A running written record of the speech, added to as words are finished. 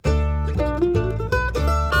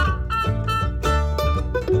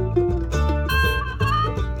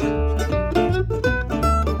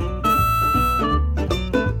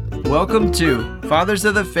Welcome to Fathers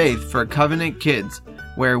of the Faith for Covenant Kids,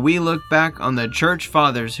 where we look back on the church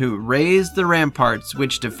fathers who raised the ramparts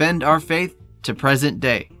which defend our faith to present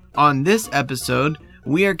day. On this episode,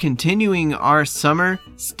 we are continuing our summer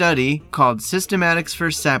study called Systematics for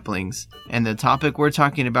Saplings, and the topic we're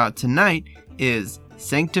talking about tonight is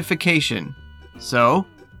sanctification. So,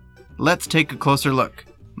 let's take a closer look.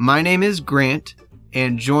 My name is Grant,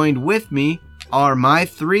 and joined with me are my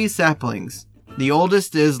three saplings. The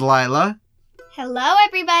oldest is Lila. Hello,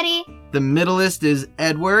 everybody. The middlest is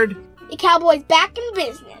Edward. The cowboy's back in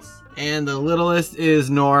business. And the littlest is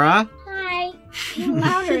Nora. Hi.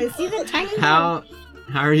 Louder. See the tiny How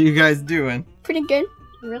are you guys doing? Pretty good.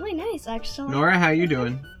 Really nice, actually. Nora, how you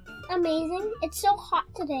doing? Amazing. It's so hot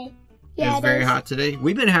today. It's very hot today.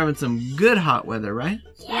 We've been having some good hot weather, right?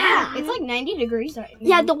 Yeah. It's like 90 degrees right now.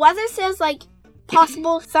 Yeah, the weather says like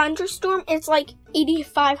possible thunderstorm. It's like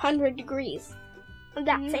 8,500 degrees on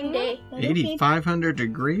that same day. 8,500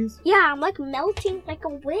 degrees? Yeah, I'm like melting like a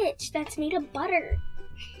witch that's made of butter.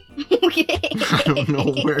 I don't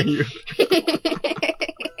know where you...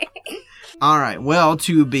 Alright, well,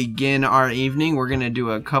 to begin our evening, we're going to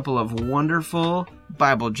do a couple of wonderful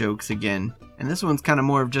Bible jokes again. And this one's kind of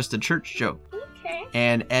more of just a church joke. Okay.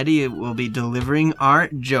 And Eddie will be delivering our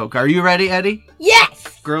joke. Are you ready, Eddie?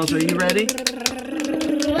 Yes! Girls, are you ready?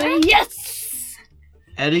 Yes!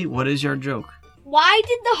 Eddie, what is your joke? Why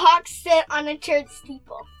did the hawk sit on a church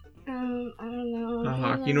steeple? I don't know. A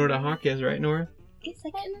hawk. You know what a hawk is, right, Nora? It's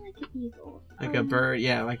like kind of like an eagle. Like a bird,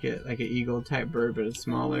 yeah, like an eagle type bird, but it's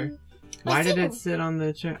smaller. Why did it sit on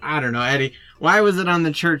the church? I don't know, Eddie. Why was it on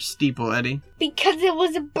the church steeple, Eddie? Because it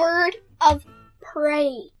was a bird of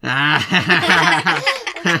prey. You're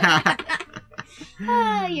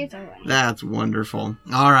so right. That's wonderful.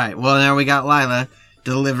 All right, well, now we got Lila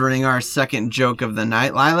delivering our second joke of the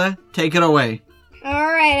night. Lila, take it away.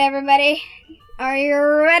 All right, everybody. Are you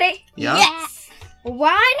ready? Yep. Yes!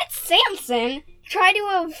 Why did Samson try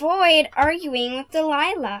to avoid arguing with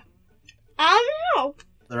Delilah? I don't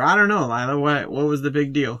know. I don't know, Lila. What was the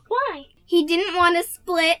big deal? Why? He didn't want to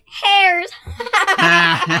split hairs.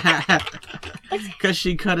 Because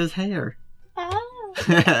she cut his hair. Oh.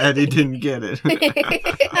 Eddie didn't get it. I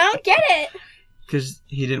don't get it. Because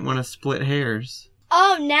he didn't want to split hairs.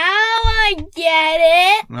 Oh, now I get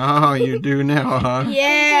it. Oh, you do now, huh?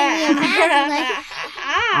 Yeah.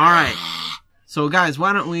 All right. So, guys,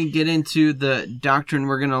 why don't we get into the doctrine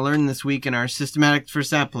we're going to learn this week in our Systematics for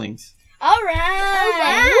Saplings? All right.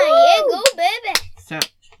 Yeah, go, baby.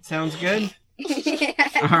 Sounds good?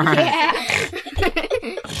 All right.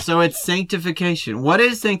 Yeah. So it's sanctification. What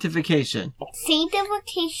is sanctification?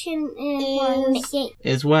 Sanctification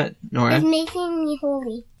Is what, Nora? is making me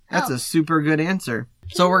holy. That's a super good answer.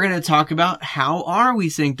 So we're going to talk about how are we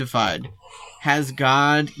sanctified? Has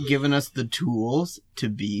God given us the tools to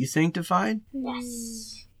be sanctified?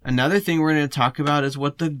 Yes. Another thing we're going to talk about is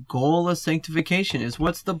what the goal of sanctification is.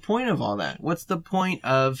 What's the point of all that? What's the point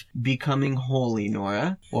of becoming holy,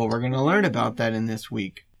 Nora? Well, we're going to learn about that in this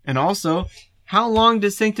week. And also, how long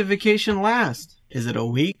does sanctification last? Is it a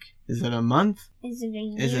week? Is it a month? Is it a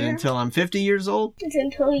year? Is it until I'm 50 years old? Is it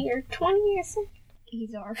until you're 20 or something?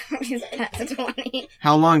 He's past 20.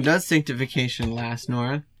 How long does sanctification last,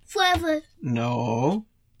 Nora? Forever. No.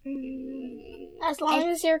 As long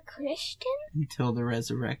as you're Christian? Until the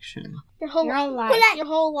resurrection. Your whole life. Your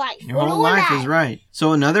whole life. Your whole life is right.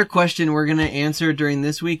 So another question we're going to answer during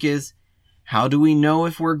this week is, how do we know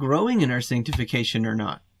if we're growing in our sanctification or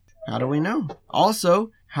not? How do we know?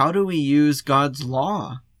 Also, how do we use God's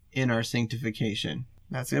law in our sanctification?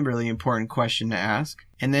 That's a really important question to ask.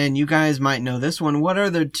 And then you guys might know this one. What are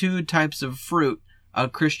the two types of fruit a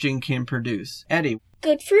Christian can produce? Eddie.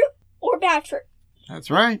 Good fruit or bad fruit?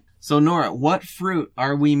 That's right. So Nora, what fruit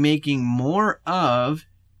are we making more of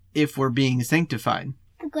if we're being sanctified?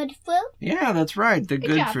 The good fruit? Yeah, that's right. The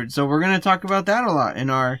good job. fruit. So we're going to talk about that a lot in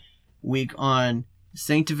our week on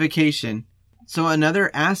sanctification. So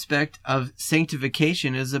another aspect of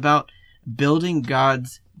sanctification is about building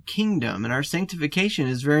God's kingdom. And our sanctification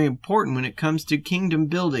is very important when it comes to kingdom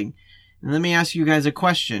building. And let me ask you guys a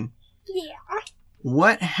question. Yeah.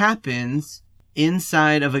 What happens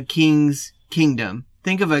inside of a king's kingdom?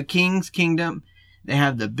 Think of a king's kingdom. They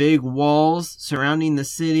have the big walls surrounding the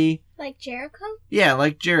city. Like Jericho? Yeah,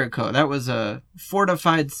 like Jericho. That was a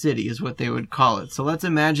fortified city is what they would call it. So let's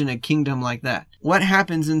imagine a kingdom like that. What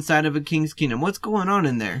happens inside of a king's kingdom? What's going on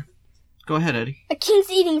in there? Go ahead, Eddie. A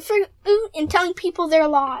king's eating fruit and telling people their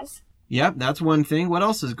laws. Yep, that's one thing. What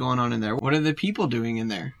else is going on in there? What are the people doing in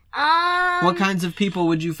there? What kinds of people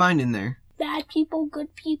would you find in there? Bad people,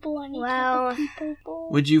 good people, any type of people.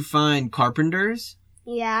 Would you find carpenters?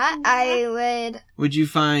 Yeah, I would. Would you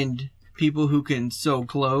find people who can sew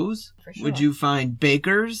clothes? For sure. Would you find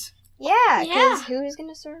bakers? Yeah, Yeah. because who's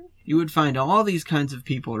gonna serve? You would find all these kinds of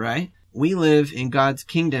people, right? We live in God's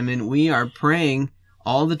kingdom, and we are praying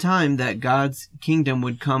all the time that God's kingdom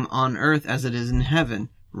would come on earth as it is in heaven,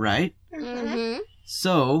 right? Mm-hmm.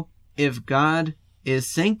 So, if God is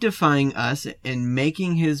sanctifying us and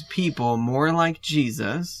making his people more like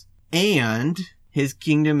Jesus, and his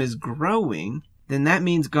kingdom is growing, then that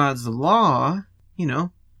means God's law,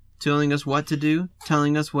 telling us what to do,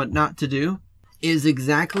 telling us what not to do, is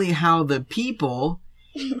exactly how the people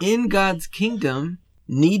in God's kingdom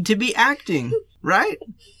need to be acting, right?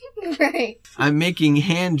 Right. I'm making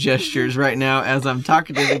hand gestures right now as I'm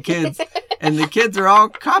talking to the kids, and the kids are all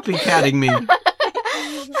copycatting me.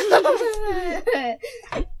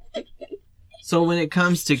 So when it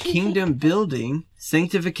comes to kingdom building,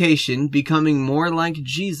 sanctification, becoming more like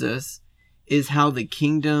Jesus, is how the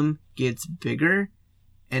kingdom gets bigger,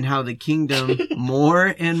 and how the kingdom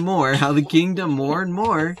more and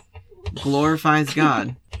more glorifies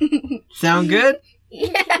God. Sound good?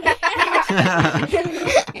 Yeah.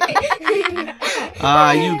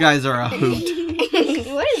 You guys are a hoot.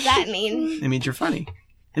 What does that mean? It means you're funny.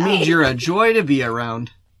 It means you're a joy to be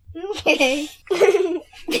around. Okay.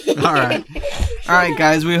 All right,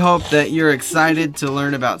 guys, we hope that you're excited to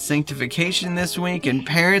learn about sanctification this week. And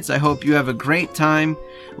parents, I hope you have a great time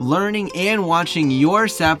learning and watching your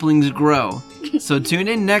saplings grow. So tune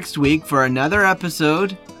in next week for another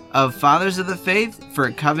episode of Fathers of the Faith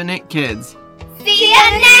for Covenant Kids. See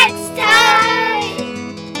you next